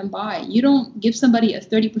to make them buy. You don't give somebody a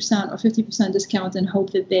 30% or 50% discount and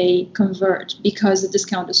hope that they convert because the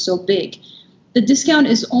discount is so big. The discount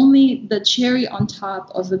is only the cherry on top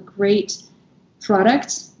of a great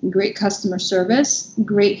product, great customer service,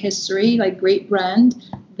 great history, like great brand.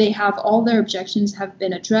 They have all their objections have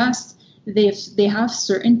been addressed. They have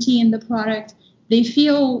certainty in the product. They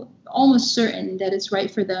feel almost certain that it's right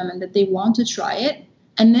for them and that they want to try it.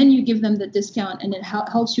 And then you give them the discount, and it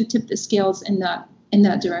helps you tip the scales in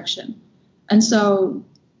that direction. And so,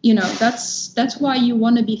 that's why you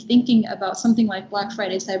want to be thinking about something like Black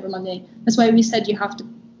Friday, Cyber Monday. That's why we said you have to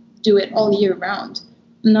do it all year round,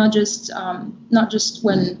 not just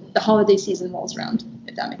when the holiday season rolls around,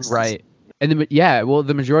 if that makes sense. Right. And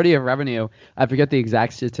the majority of revenue, I forget the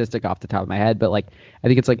exact statistic off the top of my head, but I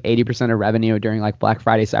think it's 80% of revenue during Black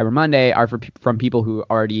Friday, Cyber Monday are from people who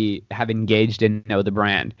already have engaged and know the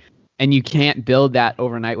brand. And you can't build that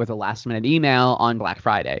overnight with a last minute email on Black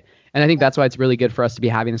Friday. And I think that's why it's really good for us to be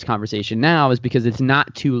having this conversation now, is because it's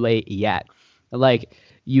not too late yet.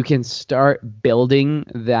 You can start building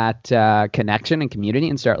that connection and community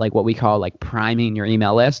and start what we call priming your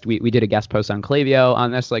email list. We did a guest post on Klaviyo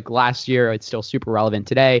on this last year. It's still super relevant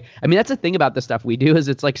today. I mean, that's the thing about the stuff we do is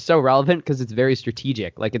it's so relevant because it's very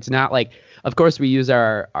strategic. It's not of course we use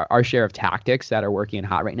our share of tactics that are working and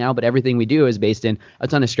hot right now, but everything we do is based in a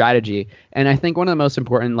ton of strategy. And I think one of the most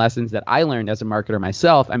important lessons that I learned as a marketer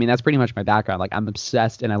myself, I mean, that's pretty much my background. I'm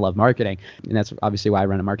obsessed and I love marketing. And that's obviously why I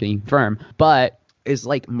run a marketing firm. But is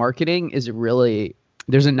marketing is really,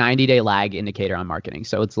 there's a 90-day lag indicator on marketing.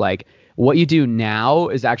 So it's what you do now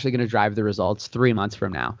is actually going to drive the results 3 months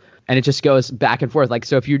from now. And it just goes back and forth.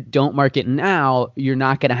 So if you don't market now, you're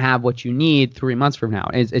not going to have what you need 3 months from now.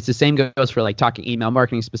 And it's the same goes for talking email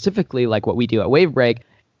marketing specifically, what we do at Wavebreak.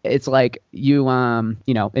 It's you, and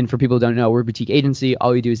for people who don't know, we're a boutique agency.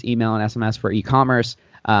 All we do is email and SMS for e-commerce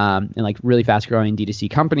and really fast growing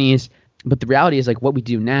D2C companies. But the reality is what we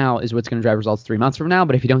do now is what's going to drive results 3 months from now.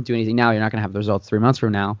 But if you don't do anything now, you're not going to have the results 3 months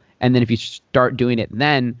from now. And then if you start doing it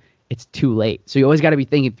then, it's too late. So you always got to be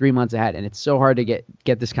thinking 3 months ahead. And it's so hard to get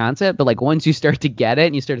this concept. But once you start to get it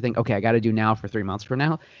and you start to think, okay, I got to do now for 3 months from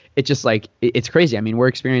now, it's just it's crazy. I mean, we're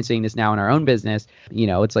experiencing this now in our own business.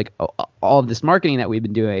 It's all of this marketing that we've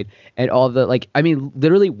been doing and all the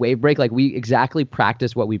literally Wavebreak, we exactly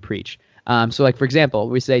practice what we preach. So for example,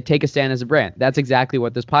 we say, take a stand as a brand. That's exactly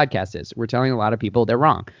what this podcast is. We're telling a lot of people they're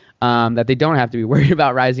wrong, that they don't have to be worried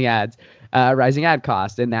about rising ad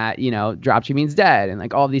costs and that, dropshipping means dead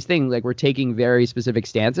and all of these things. We're taking very specific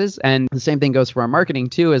stances. And the same thing goes for our marketing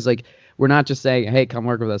too, is we're not just saying, hey, come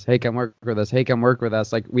work with us. Hey, come work with us. Hey, come work with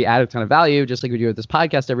us. We add a ton of value, just like we do with this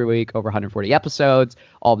podcast every week, over 140 episodes,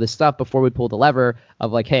 all this stuff before we pull the lever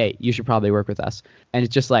of hey, you should probably work with us. And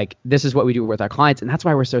it's just this is what we do with our clients. And that's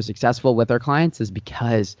why we're so successful with our clients, is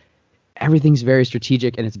because everything's very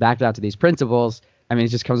strategic and it's backed out to these principles. I mean, it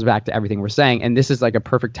just comes back to everything we're saying. And this is a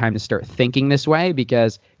perfect time to start thinking this way,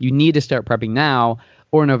 because you need to start prepping now,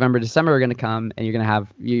 or November, December are going to come and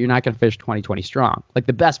you're not going to finish 2020 strong.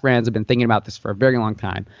 The best brands have been thinking about this for a very long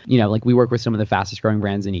time. We work with some of the fastest growing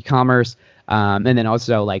brands in e-commerce. And then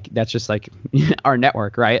also like, that's just like our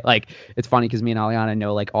network, right? Like, it's funny because me and Aliana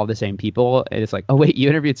know like all the same people. And it's like, oh wait, you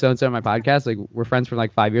interviewed so-and-so on my podcast. Like, we're friends from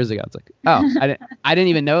like 5 years ago. It's like, oh, I didn't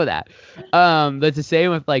even know that. But it's the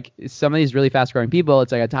same with like some of these really fast growing people.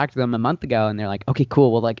 It's like, I talked to them a month ago and they're like, okay,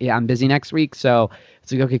 cool. Well, like, yeah, I'm busy next week. So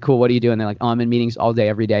it's like, okay, cool. What do you do? And they're like, oh, I'm in meetings all day,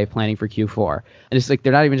 every day, planning for Q4. And it's like,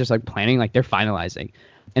 they're not even just like planning, like they're finalizing.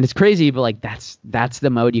 And it's crazy, but like that's the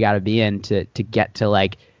mode you got to be in to get to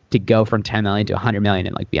like to go from 10 million to 100 million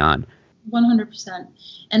and like beyond. 100%.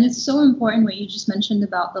 And it's so important what you just mentioned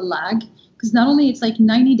about the lag, because not only it's like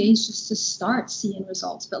 90 days just to start seeing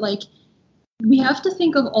results, but like we have to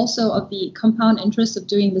think of also of the compound interest of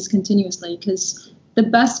doing this continuously, because the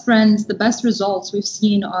best brands, the best results we've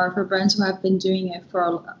seen are for brands who have been doing it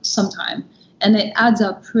for some time, and it adds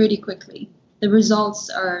up pretty quickly. The results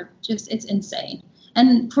are just, it's insane.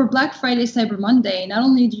 And for Black Friday, Cyber Monday, not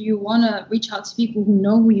only do you want to reach out to people who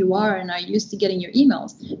know who you are and are used to getting your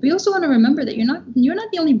emails, but you also want to remember that you're not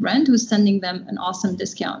the only brand who's sending them an awesome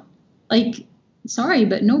discount. Like, sorry,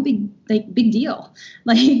 but no big deal.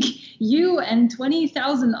 Like, you and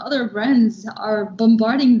 20,000 other brands are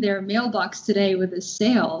bombarding their mailbox today with a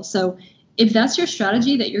sale. So if that's your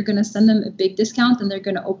strategy, that you're going to send them a big discount and they're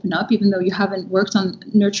going to open up, even though you haven't worked on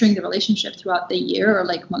nurturing the relationship throughout the year or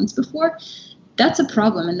like months before, that's a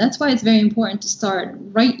problem. And that's why it's very important to start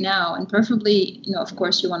right now. And preferably, of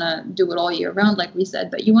course, you want to do it all year round, like we said,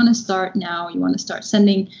 but you want to start now. You want to start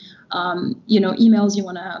sending, emails. You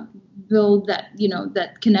want to build that,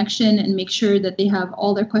 that connection and make sure that they have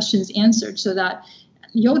all their questions answered, so that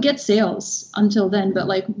you'll get sales until then. But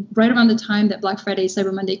like right around the time that Black Friday,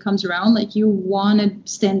 Cyber Monday comes around, like you want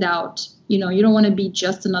to stand out. You don't want to be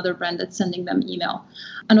just another brand that's sending them email.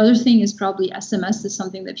 Another thing is probably SMS is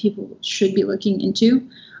something that people should be looking into,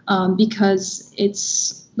 because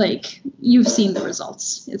it's like, you've seen the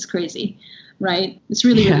results. It's crazy, right? It's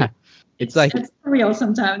really, yeah. It's like, it's real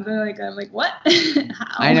sometimes. I'm like, what?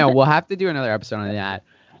 How? I know. We'll have to do another episode on that.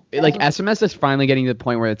 Like, SMS is finally getting to the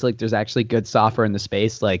point where it's like there's actually good software in the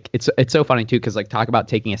space. Like, it's so funny too, because like, talk about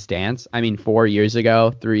taking a stance. I mean, 4 years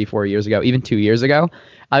ago, 3-4 years ago, even 2 years ago,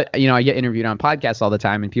 I get interviewed on podcasts all the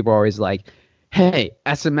time, and people are always like, hey,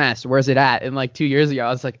 SMS, where's it at? And like 2 years ago, I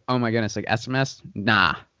was like, oh my goodness, like SMS?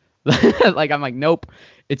 Nah. Like, I'm like, nope,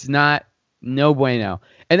 it's not, no bueno.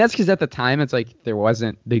 And that's because at the time, it's like there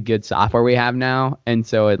wasn't the good software we have now. And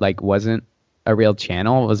so it like wasn't a real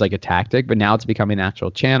channel. It was like a tactic, but now it's becoming an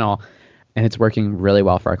actual channel, and it's working really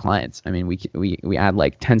well for our clients. I mean, we add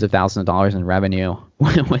like tens of thousands of dollars in revenue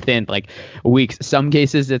within like weeks. Some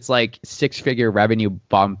cases it's like 6-figure revenue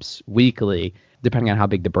bumps weekly, depending on how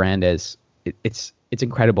big the brand is. It's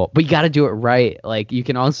incredible, but you got to do it right. Like, you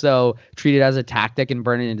can also treat it as a tactic and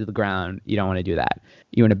burn it into the ground. You don't want to do that.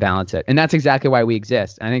 You want to balance it. And that's exactly why we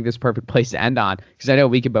exist. I think this is a perfect place to end on, because I know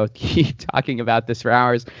we could both keep talking about this for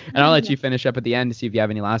hours, and I'll let you finish up at the end to see if you have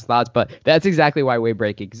any last thoughts. But that's exactly why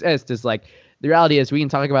Wavebreak exists, is like, the reality is we can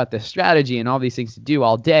talk about this strategy and all these things to do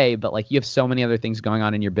all day, but like, you have so many other things going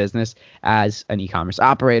on in your business as an e-commerce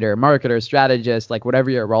operator, marketer, strategist, like whatever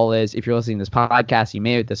your role is. If you're listening to this podcast, you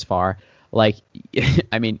made it this far. Like,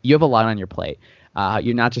 I mean, you have a lot on your plate.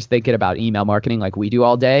 You're not just thinking about email marketing like we do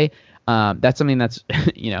all day. That's something that's,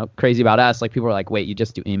 crazy about us. Like, people are like, wait, you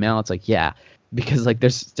just do email? It's like, yeah, because like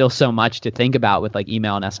there's still so much to think about with like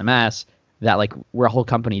email and SMS that like we're a whole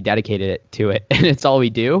company dedicated to it, and it's all we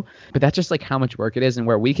do. But that's just like how much work it is, and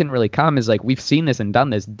where we can really come is like, we've seen this and done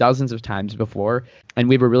this dozens of times before, and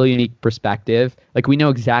we have a really unique perspective. Like, we know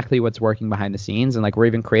exactly what's working behind the scenes, and like we're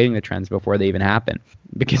even creating the trends before they even happen,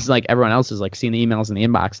 because like everyone else is like seeing the emails in the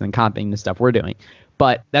inbox and then copying the stuff we're doing.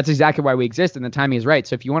 But that's exactly why we exist, and the timing is right.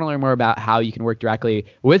 So if you want to learn more about how you can work directly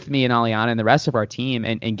with me and Aliana and the rest of our team,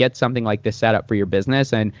 and get something like this set up for your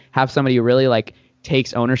business, and have somebody who really like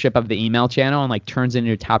takes ownership of the email channel and like turns it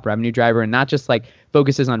into a top revenue driver, and not just like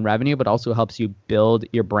focuses on revenue, but also helps you build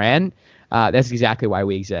your brand, that's exactly why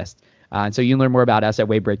we exist. And so you can learn more about us at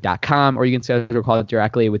wavebreak.com, or you can schedule a call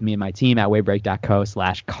directly with me and my team at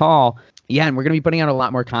wavebreak.co/call. Yeah, and we're going to be putting out a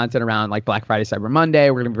lot more content around like Black Friday, Cyber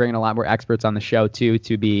Monday. We're going to be bringing a lot more experts on the show too,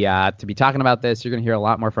 to be talking about this. You're going to hear a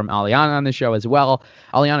lot more from Aliana on the show as well.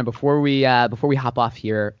 Aliana, before we hop off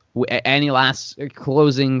here, any last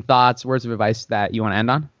closing thoughts, words of advice that you want to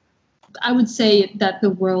end on? I would say that the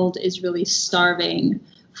world is really starving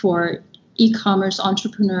for e-commerce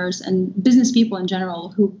entrepreneurs and business people in general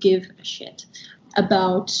who give a shit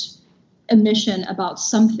about a mission, about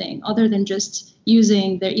something other than just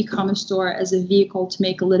using their e-commerce store as a vehicle to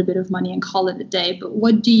make a little bit of money and call it a day. But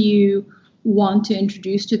what do you want to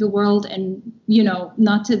introduce to the world? And,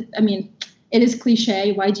 it is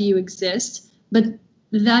cliche, why do you exist? But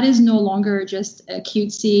that is no longer just a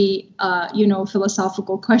cutesy,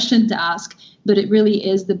 philosophical question to ask, but it really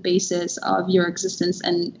is the basis of your existence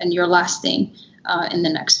and your lasting in the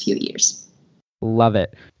next few years. Love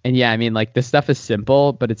it. And yeah, I mean, like this stuff is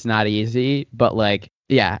simple, but it's not easy. But like,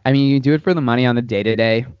 yeah, I mean, you do it for the money on the day to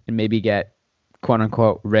day and maybe get quote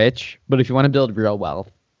unquote rich. But if you want to build real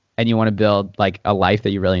wealth and you want to build like a life that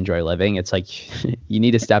you really enjoy living, it's like you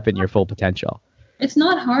need to step in your full potential. It's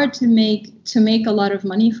not hard to make a lot of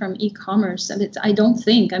money from e-commerce. And I don't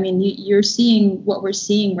think, I mean, you're seeing what we're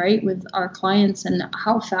seeing, right, with our clients and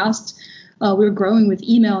how fast we're growing with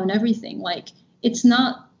email and everything. Like, it's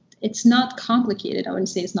not complicated. I wouldn't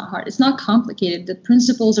say it's not hard. It's not complicated. The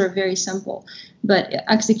principles are very simple, but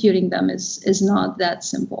executing them is not that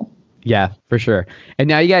simple. Yeah, for sure. And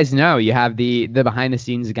now you guys know you have the behind the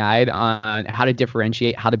scenes guide on how to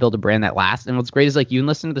differentiate, how to build a brand that lasts. And what's great is like you can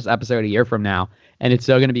listen to this episode a year from now and it's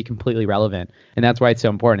still going to be completely relevant. And that's why it's so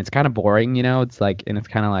important. It's kind of boring, it's like, and it's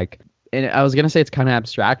kind of like, and I was going to say it's kind of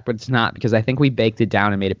abstract, but it's not, because I think we baked it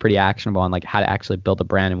down and made it pretty actionable on like how to actually build a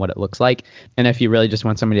brand and what it looks like. And if you really just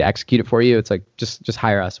want somebody to execute it for you, it's like, just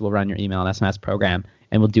hire us. We'll run your email and SMS program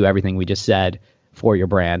and we'll do everything we just said for your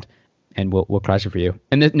brand. And we'll crush it for you.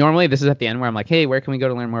 And normally this is at the end where I'm like, hey, where can we go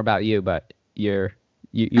to learn more about you? But you work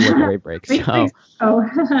at Wavebreak.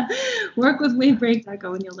 Work with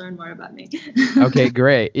wavebreak.co and you'll learn more about me. Okay,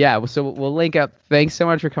 great. Yeah, so we'll link up. Thanks so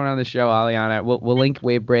much for coming on the show, Aliana. We'll link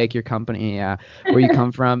Wavebreak, your company, where you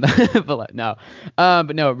come from. But no,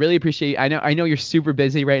 really appreciate. I know you're super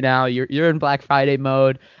busy right now. You're in Black Friday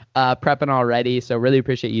mode, prepping already. So really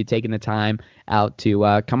appreciate you taking the time out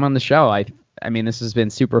to come on the show. I mean, this has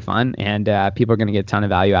been super fun, and people are going to get a ton of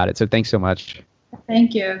value out of it. So thanks so much.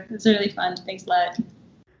 Thank you. It's really fun. Thanks a lot.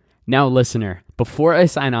 Now, listener, before I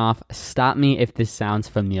sign off, stop me if this sounds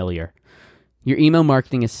familiar. Your email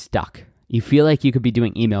marketing is stuck. You feel like you could be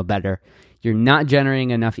doing email better. You're not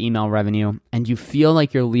generating enough email revenue, and you feel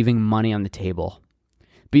like you're leaving money on the table.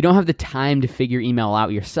 But you don't have the time to figure email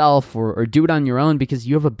out yourself or do it on your own because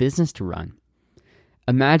you have a business to run.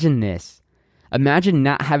 Imagine this. Imagine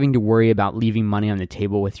not having to worry about leaving money on the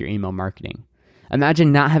table with your email marketing.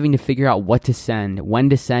 Imagine not having to figure out what to send, when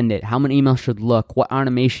to send it, how many emails should look, what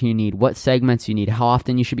automation you need, what segments you need, how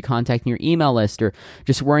often you should be contacting your email list, or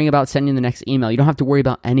just worrying about sending the next email. You don't have to worry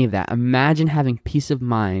about any of that. Imagine having peace of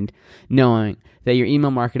mind knowing that your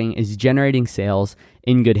email marketing is generating sales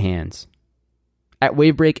in good hands. At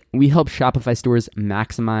Wavebreak, we help Shopify stores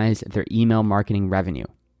maximize their email marketing revenue.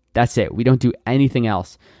 That's it. We don't do anything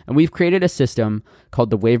else. And we've created a system called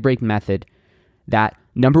the Wavebreak method that,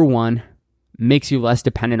 number one, makes you less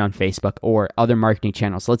dependent on Facebook or other marketing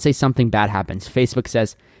channels. Let's say something bad happens. Facebook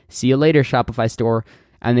says, see you later, Shopify store,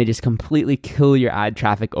 and they just completely kill your ad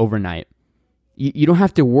traffic overnight. You don't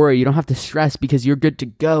have to worry. You don't have to stress because you're good to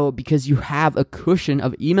go because you have a cushion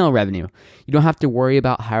of email revenue. You don't have to worry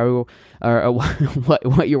about how or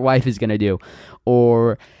what your wife is going to do,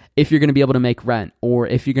 or if you're going to be able to make rent, or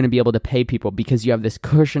if you're going to be able to pay people, because you have this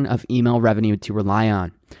cushion of email revenue to rely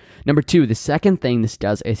on. Number two, the second thing this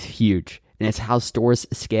does is huge, and it's how stores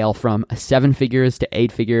scale from 7 figures to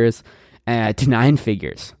 8 figures to 9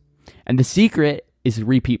 figures. And the secret is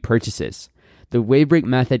repeat purchases. The Wavebreak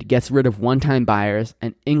method gets rid of one-time buyers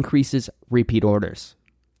and increases repeat orders.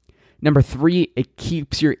 Number three, it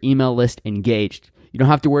keeps your email list engaged. You don't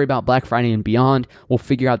have to worry about Black Friday and beyond. We'll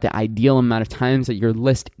figure out the ideal amount of times that your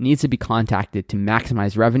list needs to be contacted to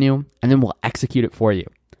maximize revenue, and then we'll execute it for you.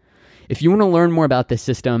 If you want to learn more about this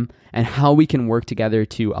system and how we can work together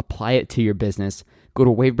to apply it to your business, go to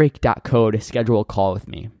wavebreak.co to schedule a call with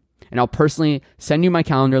me. And I'll personally send you my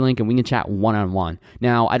calendar link and we can chat one-on-one.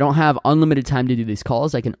 Now, I don't have unlimited time to do these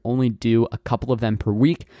calls. I can only do a couple of them per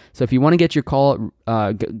week. So if you want to get your call,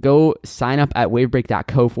 go sign up at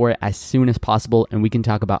wavebreak.co for it as soon as possible, and we can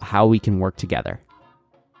talk about how we can work together.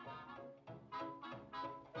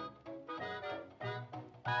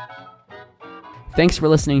 Thanks for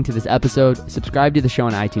listening to this episode. Subscribe to the show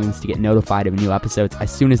on iTunes to get notified of new episodes as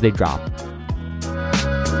soon as they drop.